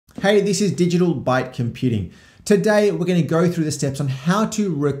Hey, this is Digital Byte Computing. Today, we're going to go through the steps on how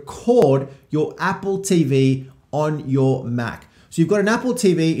to record your Apple TV on your Mac. So you've got an Apple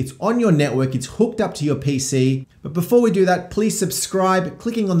TV, it's on your network, it's hooked up to your PC. But before we do that, please subscribe,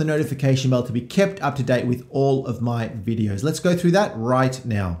 clicking on the notification bell to be kept up to date with all of my videos. Let's go through that right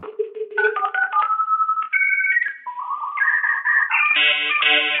now.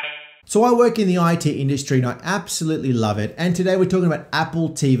 So I work in the IT industry and I absolutely love it. And today we're talking about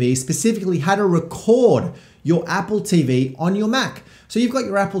Apple TV, specifically how to record your Apple TV on your Mac. So you've got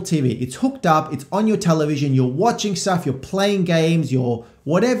your Apple TV, it's hooked up, it's on your television, you're watching stuff, you're playing games, you're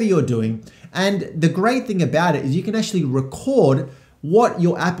whatever you're doing. And the great thing about it is you can actually record what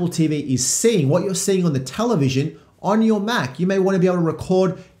your Apple TV is seeing, what you're seeing on the television on your Mac. You may want to be able to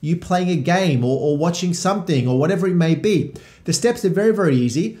record you playing a game or watching something or whatever it may be. The steps are very, very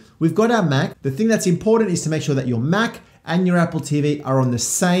easy. We've got our Mac. The thing that's important is to make sure that your Mac and your Apple TV are on the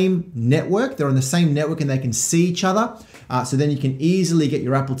same network. They're on the same network and they can see each other. So then you can easily get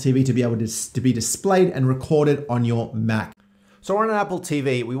your Apple TV to be able to be displayed and recorded on your Mac. So on an Apple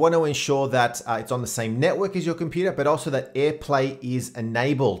TV, we want to ensure that it's on the same network as your computer, but also that AirPlay is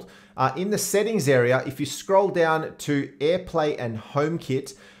enabled. In the settings area, if you scroll down to AirPlay and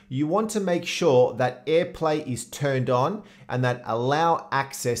HomeKit, you want to make sure that AirPlay is turned on and that allow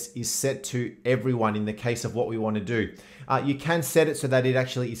access is set to everyone in the case of what we want to do. You can set it so that it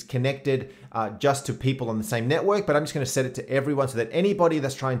actually is connected just to people on the same network, but I'm just going to set it to everyone so that anybody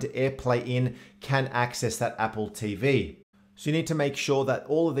that's trying to AirPlay in can access that Apple TV. So you need to make sure that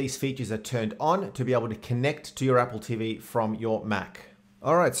all of these features are turned on to be able to connect to your Apple TV from your Mac.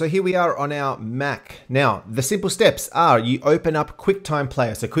 All right, so here we are on our Mac. Now, the simple steps are you open up QuickTime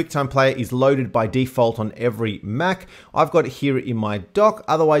Player. So QuickTime Player is loaded by default on every Mac. I've got it here in my dock.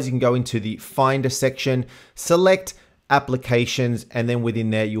 Otherwise, you can go into the Finder section, select Applications, and then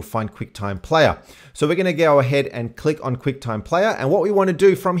within there, you'll find QuickTime Player. So we're gonna go ahead and click on QuickTime Player. And what we wanna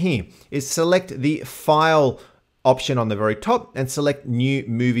do from here is select the File option on the very top and select New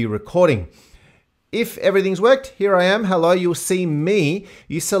Movie Recording. If everything's worked, here I am, hello, you'll see me.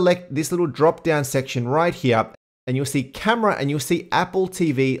 You select this little drop down section right here and you'll see camera and you'll see Apple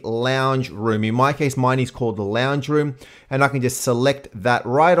TV Lounge Room. In my case, mine is called the Lounge Room and I can just select that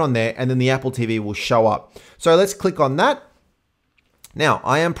right on there and then the Apple TV will show up. So let's click on that. Now,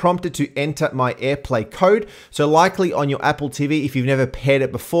 I am prompted to enter my AirPlay code. So likely on your Apple TV, if you've never paired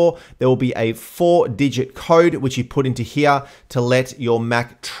it before, there will be a 4-digit code which you put into here to let your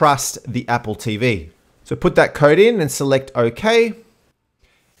Mac trust the Apple TV. So put that code in and select OK.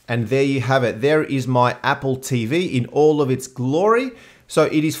 And there you have it. There is my Apple TV in all of its glory. So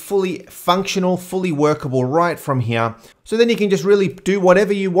it is fully functional, fully workable right from here. So then you can just really do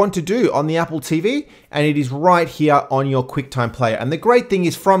whatever you want to do on the Apple TV and it is right here on your QuickTime Player. And the great thing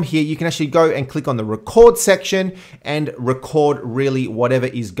is from here, you can actually go and click on the record section and record really whatever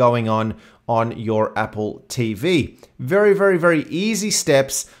is going on your Apple TV. Very, very, very easy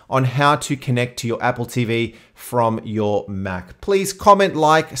steps on how to connect to your Apple TV from your Mac. Please comment,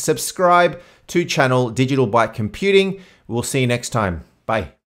 like, subscribe to channel Digital Byte Computing. We'll see you next time. Bye.